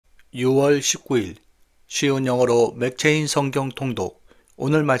6월 19일 쉬운 영어로 맥체인 성경통독.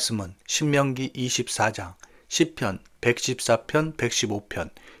 오늘 말씀은 신명기 24장, 시편 114편,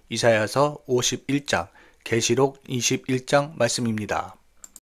 115편, 이사야서 51장, 계시록 21장 말씀입니다.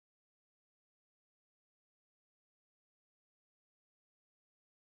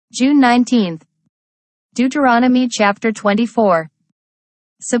 June 19th. Deuteronomy chapter 24.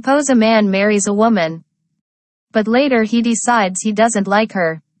 Suppose a man marries a woman, but later he decides he doesn't like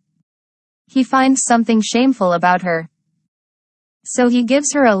her. He finds something shameful about her. So he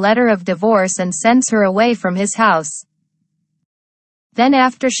gives her a letter of divorce and sends her away from his house. Then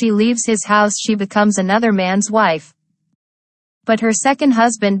after she leaves his house she becomes another man's wife. But her second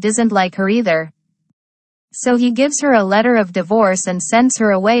husband doesn't like her either. So he gives her a letter of divorce and sends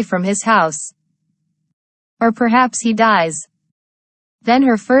her away from his house. Or perhaps he dies. Then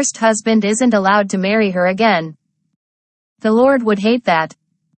her first husband isn't allowed to marry her again. The Lord would hate that.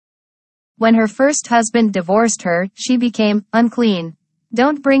 When her first husband divorced her, she became unclean.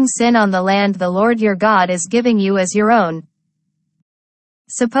 Don't bring sin on the land the Lord your God is giving you as your own.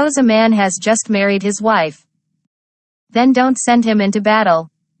 Suppose a man has just married his wife. Then don't send him into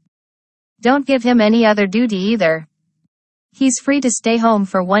battle. Don't give him any other duty either. He's free to stay home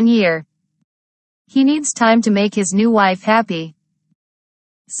for 1 year. He needs time to make his new wife happy.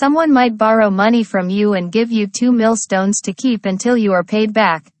 Someone might borrow money from you and give you 2 millstones to keep until you are paid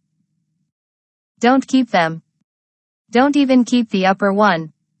back. Don't keep them. Don't even keep the upper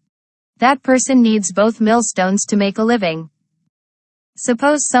one. That person needs both millstones to make a living.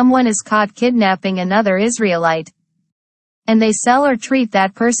 Suppose someone is caught kidnapping another Israelite, and they sell or treat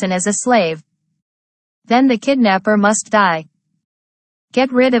that person as a slave. Then the kidnapper must die.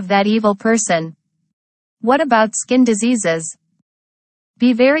 Get rid of that evil person. What about skin diseases?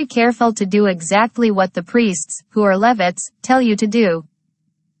 Be very careful to do exactly what the priests, who are Levites, tell you to do.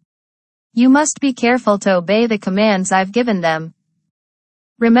 You must be careful to obey the commands I've given them.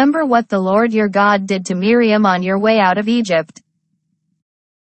 Remember what the Lord your God did to Miriam on your way out of Egypt.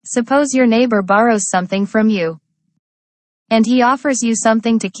 Suppose your neighbor borrows something from you, and he offers you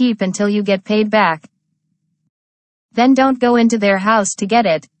something to keep until you get paid back. Then don't go into their house to get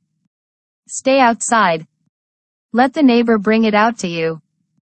it. Stay outside. Let the neighbor bring it out to you.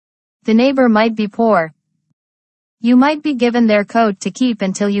 The neighbor might be poor. You might be given their coat to keep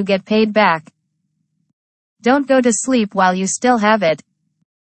until you get paid back. Don't go to sleep while you still have it.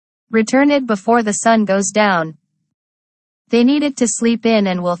 Return it before the sun goes down. They need it to sleep in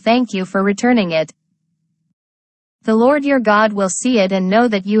and will thank you for returning it. The Lord your God will see it and know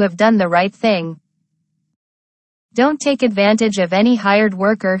that you have done the right thing. Don't take advantage of any hired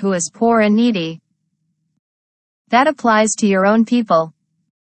worker who is poor and needy. That applies to your own people.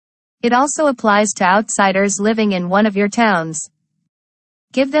 It also applies to outsiders living in one of your towns.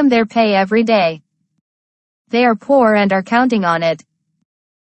 Give them their pay every day. They are poor and are counting on it.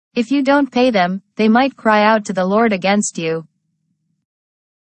 If you don't pay them, they might cry out to the Lord against you.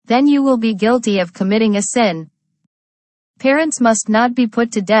 Then you will be guilty of committing a sin. Parents must not be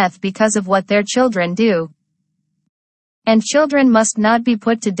put to death because of what their children do. And children must not be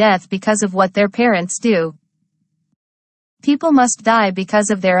put to death because of what their parents do. People must die because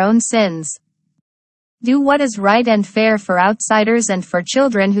of their own sins. Do what is right and fair for outsiders and for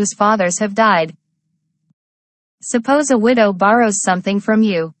children whose fathers have died. Suppose a widow borrows something from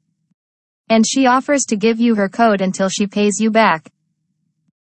you, and she offers to give you her coat until she pays you back.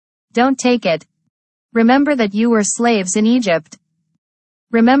 Don't take it. Remember that you were slaves in Egypt.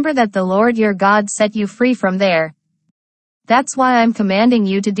 Remember that the Lord your God set you free from there. That's why I'm commanding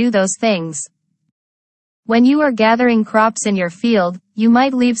you to do those things. When you are gathering crops in your field, you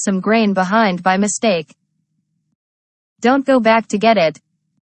might leave some grain behind by mistake. Don't go back to get it.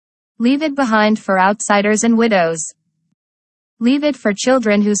 Leave it behind for outsiders and widows. Leave it for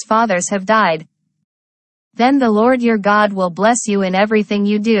children whose fathers have died. Then the Lord your God will bless you in everything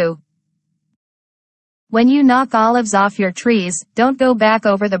you do. When you knock olives off your trees, don't go back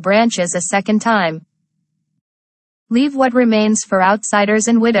over the branches a second time. Leave what remains for outsiders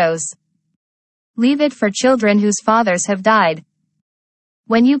and widows. Leave it for children whose fathers have died.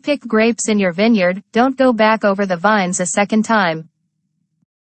 When you pick grapes in your vineyard, don't go back over the vines a second time.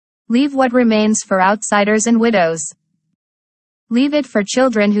 Leave what remains for outsiders and widows. Leave it for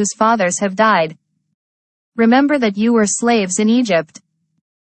children whose fathers have died. Remember that you were slaves in Egypt.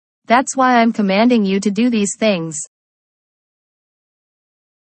 That's why I'm commanding you to do these things.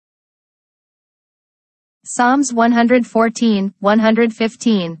 Psalms 114,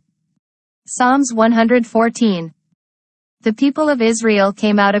 115. Psalms 114. The people of Israel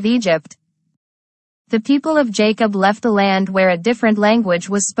came out of Egypt. The people of Jacob left a land where a different language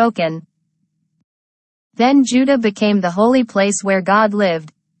was spoken. Then Judah became the holy place where God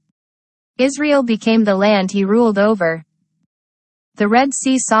lived. Israel became the land he ruled over. The Red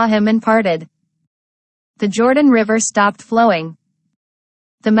Sea saw him and parted. The Jordan River stopped flowing.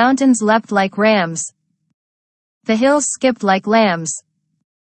 The mountains leapt like rams. The hills skipped like lambs.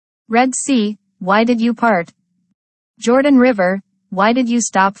 Red Sea, why did you part? Jordan River, why did you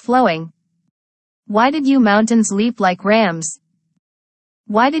stop flowing? Why did you mountains leap like rams?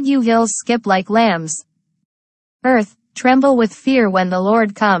 Why did you hills skip like lambs? Earth, tremble with fear when the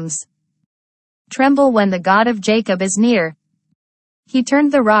Lord comes. Tremble when the God of Jacob is near. He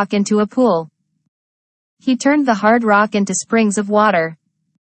turned the rock into a pool. He turned the hard rock into springs of water.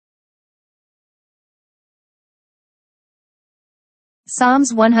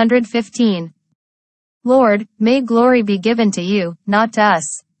 Psalms 115. Lord, may glory be given to you, not to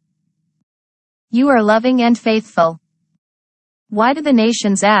us. You are loving and faithful. Why do the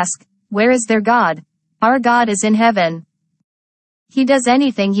nations ask, where is their God? Our God is in heaven. He does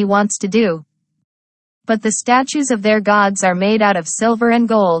anything he wants to do. But the statues of their gods are made out of silver and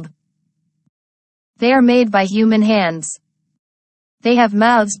gold. They are made by human hands. They have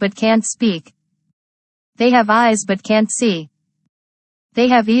mouths but can't speak. They have eyes but can't see. They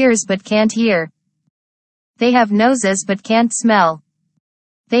have ears but can't hear. They have noses but can't smell.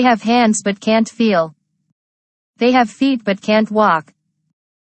 They have hands but can't feel. They have feet but can't walk.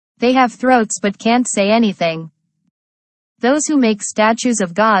 They have throats but can't say anything. Those who make statues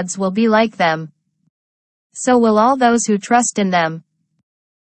of gods will be like them. So will all those who trust in them.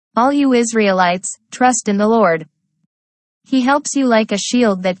 All you Israelites, trust in the Lord. He helps you like a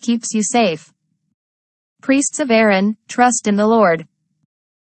shield that keeps you safe. Priests of Aaron, trust in the Lord.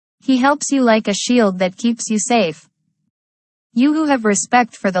 He helps you like a shield that keeps you safe. You who have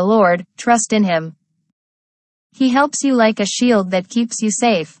respect for the Lord, trust in him. He helps you like a shield that keeps you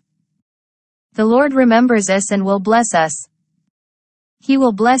safe. The Lord remembers us and will bless us. He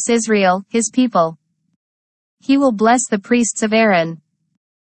will bless Israel, his people. He will bless the priests of Aaron.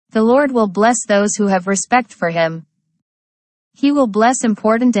 The Lord will bless those who have respect for him. He will bless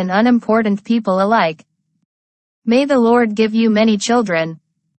important and unimportant people alike. May the Lord give you many children.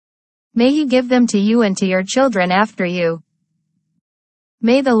 May he give them to you and to your children after you.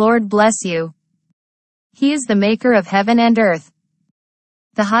 May the Lord bless you. He is the maker of heaven and earth.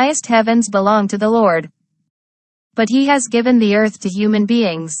 The highest heavens belong to the Lord. But he has given the earth to human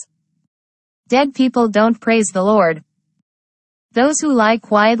beings. Dead people don't praise the Lord. Those who lie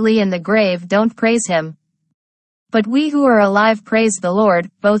quietly in the grave don't praise him. But we who are alive praise the Lord,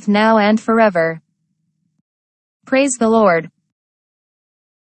 both now and forever. Praise the Lord.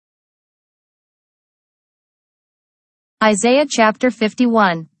 Isaiah chapter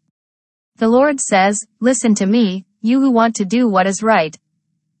 51. The Lord says, listen to me, you who want to do what is right.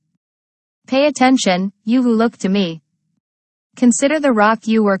 Pay attention, you who look to me. Consider the rock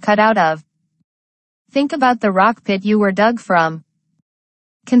you were cut out of. Think about the rock pit you were dug from.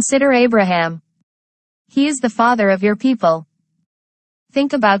 Consider Abraham. He is the father of your people.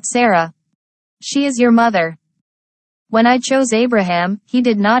 Think about Sarah. She is your mother. When I chose Abraham, he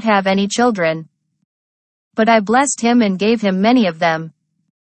did not have any children. But I blessed him and gave him many of them.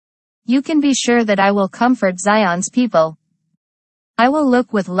 You can be sure that I will comfort Zion's people. I will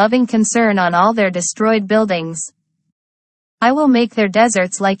look with loving concern on all their destroyed buildings. I will make their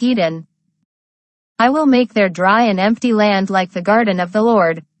deserts like Eden. I will make their dry and empty land like the garden of the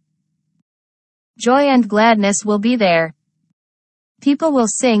Lord. Joy and gladness will be there. People will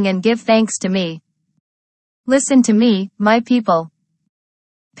sing and give thanks to me. Listen to me, my people.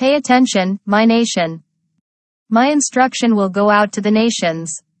 Pay attention, my nation. My instruction will go out to the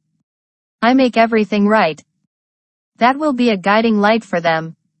nations. I make everything right. That will be a guiding light for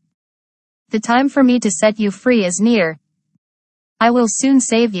them. The time for me to set you free is near. I will soon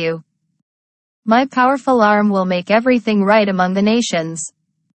save you. My powerful arm will make everything right among the nations.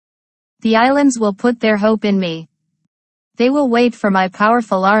 The islands will put their hope in me. They will wait for my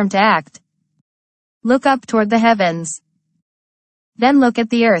powerful arm to act. Look up toward the heavens. Then look at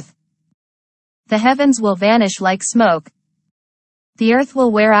the earth. The heavens will vanish like smoke. The earth will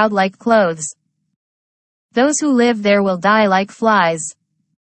wear out like clothes. Those who live there will die like flies.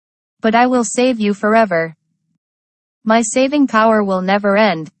 But I will save you forever. My saving power will never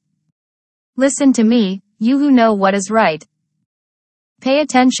end. Listen to me, you who know what is right. Pay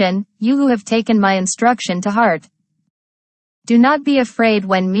attention, you who have taken my instruction to heart. Do not be afraid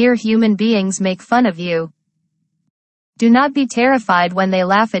when mere human beings make fun of you. Do not be terrified when they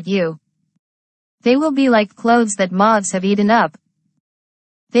laugh at you. They will be like clothes that moths have eaten up.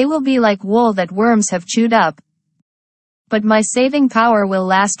 They will be like wool that worms have chewed up. But my saving power will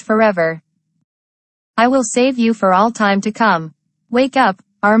last forever. I will save you for all time to come. Wake up,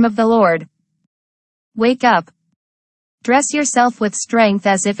 arm of the Lord. Wake up. Dress yourself with strength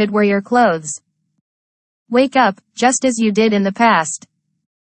as if it were your clothes. Wake up, just as you did in the past.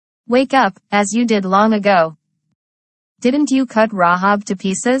 Wake up, as you did long ago. Didn't you cut Rahab to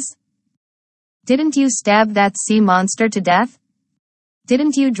pieces? Didn't you stab that sea monster to death?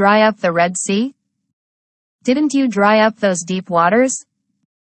 Didn't you dry up the Red Sea? Didn't you dry up those deep waters?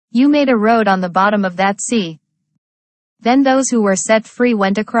 You made a road on the bottom of that sea. Then those who were set free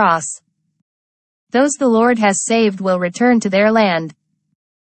went across. Those the Lord has saved will return to their land.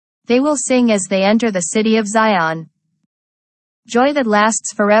 They will sing as they enter the city of Zion. Joy that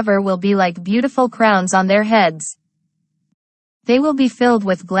lasts forever will be like beautiful crowns on their heads. They will be filled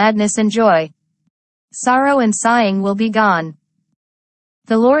with gladness and joy. Sorrow and sighing will be gone.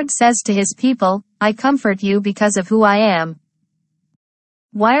 The Lord says to his people, I comfort you because of who I am.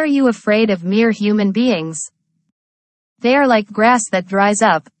 Why are you afraid of mere human beings? They are like grass that dries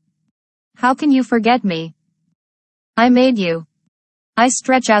up. How can you forget me? I made you. I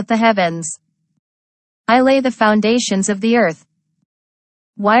stretch out the heavens. I lay the foundations of the earth.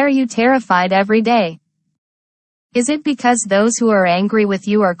 Why are you terrified every day? Is it because those who are angry with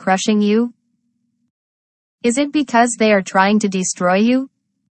you are crushing you? Is it because they are trying to destroy you?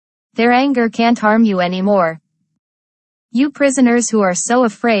 Their anger can't harm you anymore. You prisoners who are so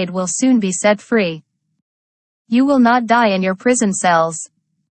afraid will soon be set free. You will not die in your prison cells.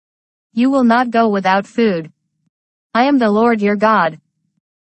 You will not go without food. I am the Lord your God.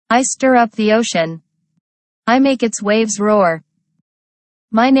 I stir up the ocean. I make its waves roar.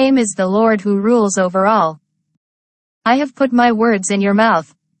 My name is the Lord who rules over all. I have put my words in your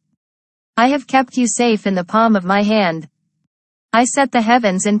mouth. I have kept you safe in the palm of my hand. I set the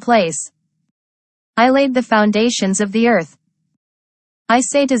heavens in place. I laid the foundations of the earth. I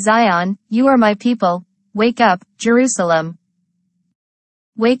say to Zion, you are my people. Wake up, Jerusalem.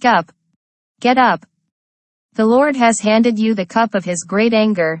 Wake up. Get up. The Lord has handed you the cup of his great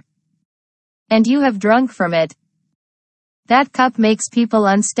anger. And you have drunk from it. That cup makes people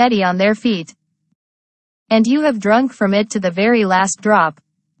unsteady on their feet. And you have drunk from it to the very last drop.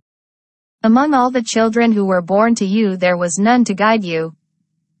 Among all the children who were born to you there was none to guide you.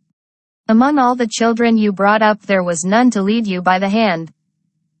 Among all the children you brought up there was none to lead you by the hand.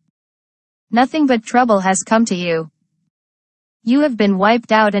 Nothing but trouble has come to you. You have been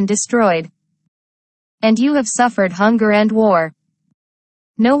wiped out and destroyed. And you have suffered hunger and war.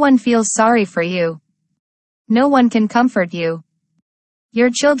 No one feels sorry for you. No one can comfort you.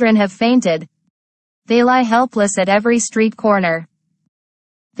 Your children have fainted. They lie helpless at every street corner.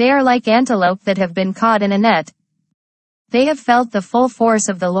 They are like antelope that have been caught in a net. They have felt the full force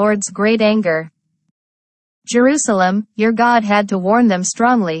of the Lord's great anger. Jerusalem, your God had to warn them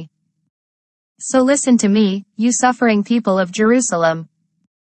strongly. So listen to me, you suffering people of Jerusalem.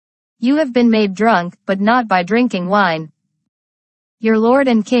 You have been made drunk, but not by drinking wine. Your Lord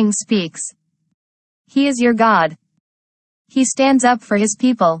and King speaks. He is your God. He stands up for his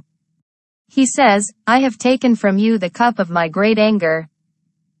people. He says, I have taken from you the cup of my great anger.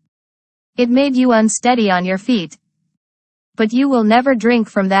 It made you unsteady on your feet. But you will never drink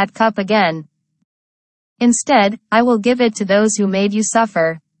from that cup again. Instead, I will give it to those who made you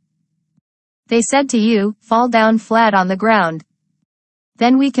suffer. They said to you, fall down flat on the ground.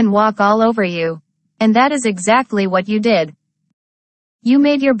 Then we can walk all over you. And that is exactly what you did. You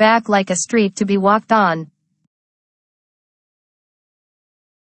made your back like a street to be walked on.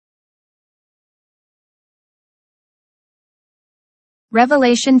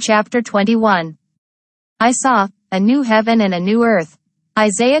 Revelation chapter 21. I saw a new heaven and a new earth.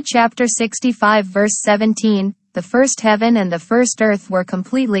 Isaiah chapter 65 verse 17, the first heaven and the first earth were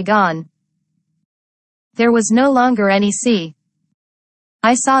completely gone. There was no longer any sea.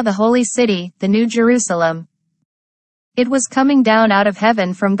 I saw the holy city, the New Jerusalem. It was coming down out of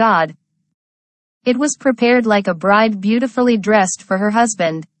heaven from God. It was prepared like a bride beautifully dressed for her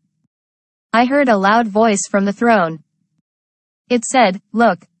husband. I heard a loud voice from the throne. It said,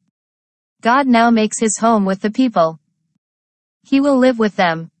 look. God now makes his home with the people. He will live with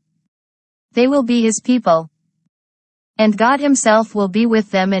them. They will be his people. And God himself will be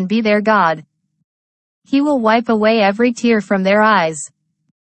with them and be their God. He will wipe away every tear from their eyes.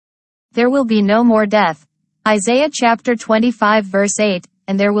 There will be no more death. Isaiah chapter 25 verse 8,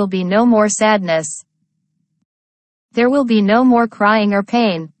 and there will be no more sadness. There will be no more crying or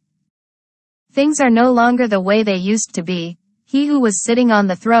pain. Things are no longer the way they used to be. He who was sitting on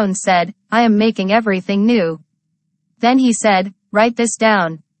the throne said, I am making everything new. Then he said, write this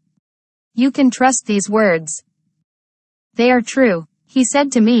down. You can trust these words. They are true. He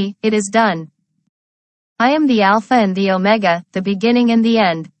said to me, it is done. I am the Alpha and the Omega, the beginning and the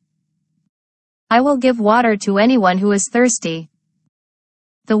end. I will give water to anyone who is thirsty.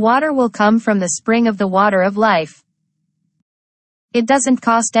 The water will come from the spring of the water of life. It doesn't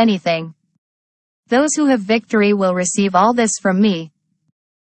cost anything. Those who have victory will receive all this from me.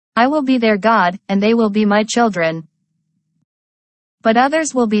 I will be their God, and they will be my children. But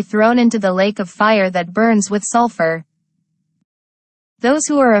others will be thrown into the lake of fire that burns with sulfur. Those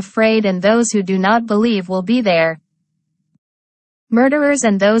who are afraid and those who do not believe will be there. Murderers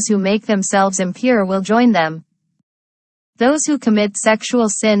and those who make themselves impure will join them. Those who commit sexual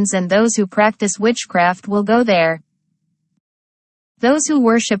sins and those who practice witchcraft will go there. Those who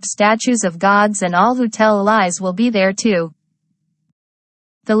worship statues of gods and all who tell lies will be there too.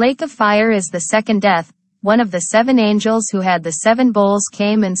 The lake of fire is the second death. One of the 7 angels who had the 7 bowls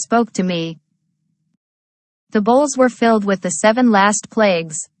came and spoke to me. The bowls were filled with the 7 last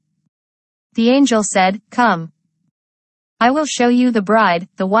plagues. The angel said, Come. I will show you the bride,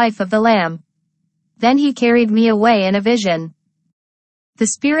 the wife of the Lamb. Then he carried me away in a vision. The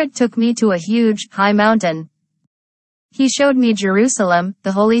Spirit took me to a huge, high mountain. He showed me Jerusalem,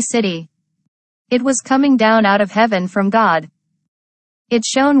 the holy city. It was coming down out of heaven from God. It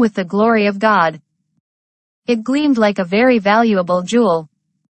shone with the glory of God. It gleamed like a very valuable jewel.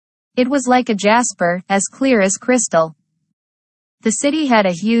 It was like a jasper, as clear as crystal. The city had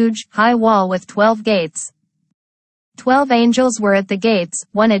a huge, high wall with 12 gates. 12 angels were at the gates,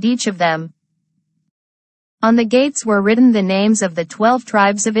 one at each of them. On the gates were written the names of the 12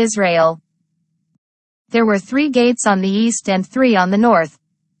 tribes of Israel. There were 3 gates on the east and 3 on the north.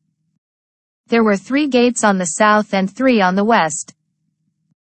 There were 3 gates on the south and 3 on the west.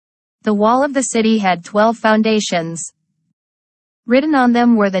 The wall of the city had 12 foundations. Written on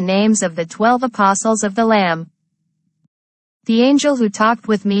them were the names of the 12 apostles of the Lamb. The angel who talked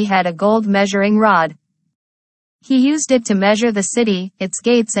with me had a gold measuring rod. He used it to measure the city, its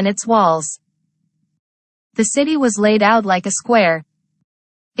gates and its walls. The city was laid out like a square.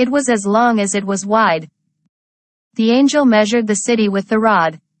 It was as long as it was wide. The angel measured the city with the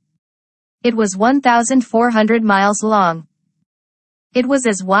rod. It was 1,400 miles long. It was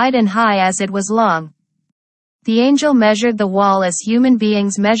as wide and high as it was long. The angel measured the wall as human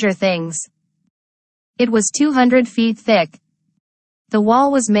beings measure things. It was 200 feet thick. The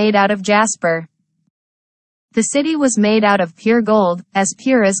wall was made out of jasper. The city was made out of pure gold, as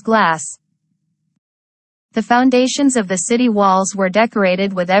pure as glass. The foundations of the city walls were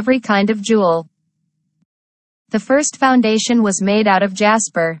decorated with every kind of jewel. The first foundation was made out of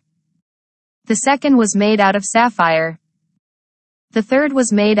jasper. The second was made out of sapphire. The third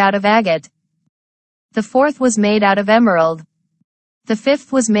was made out of agate. The fourth was made out of emerald. The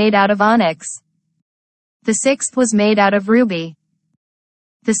fifth was made out of onyx. The sixth was made out of ruby.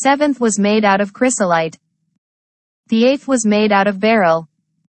 The seventh was made out of chrysolite. The eighth was made out of beryl.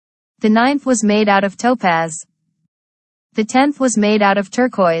 The ninth was made out of topaz. The 10th was made out of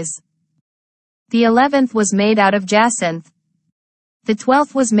turquoise. The 11th was made out of jacinth. The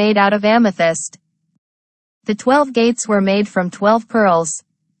 12th was made out of amethyst. The 12 gates were made from 12 pearls.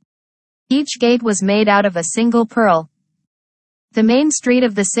 Each gate was made out of a single pearl. The main street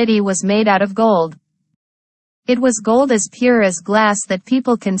of the city was made out of gold. It was gold as pure as glass that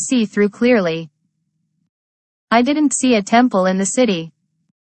people can see through clearly. I didn't see a temple in the city.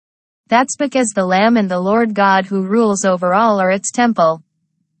 That's because the Lamb and the Lord God who rules over all are its temple.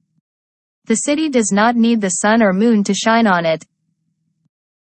 The city does not need the sun or moon to shine on it.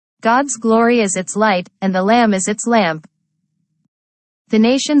 God's glory is its light, and the Lamb is its lamp. The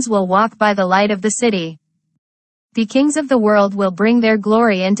nations will walk by the light of the city. The kings of the world will bring their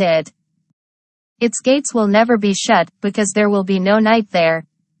glory into it. Its gates will never be shut, because there will be no night there.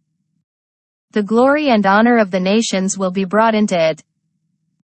 The glory and honor of the nations will be brought into it.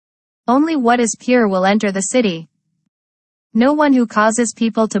 Only what is pure will enter the city. No one who causes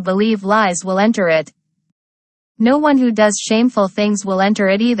people to believe lies will enter it. No one who does shameful things will enter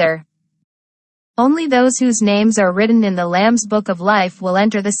it either. Only those whose names are written in the Lamb's book of life will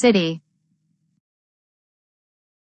enter the city.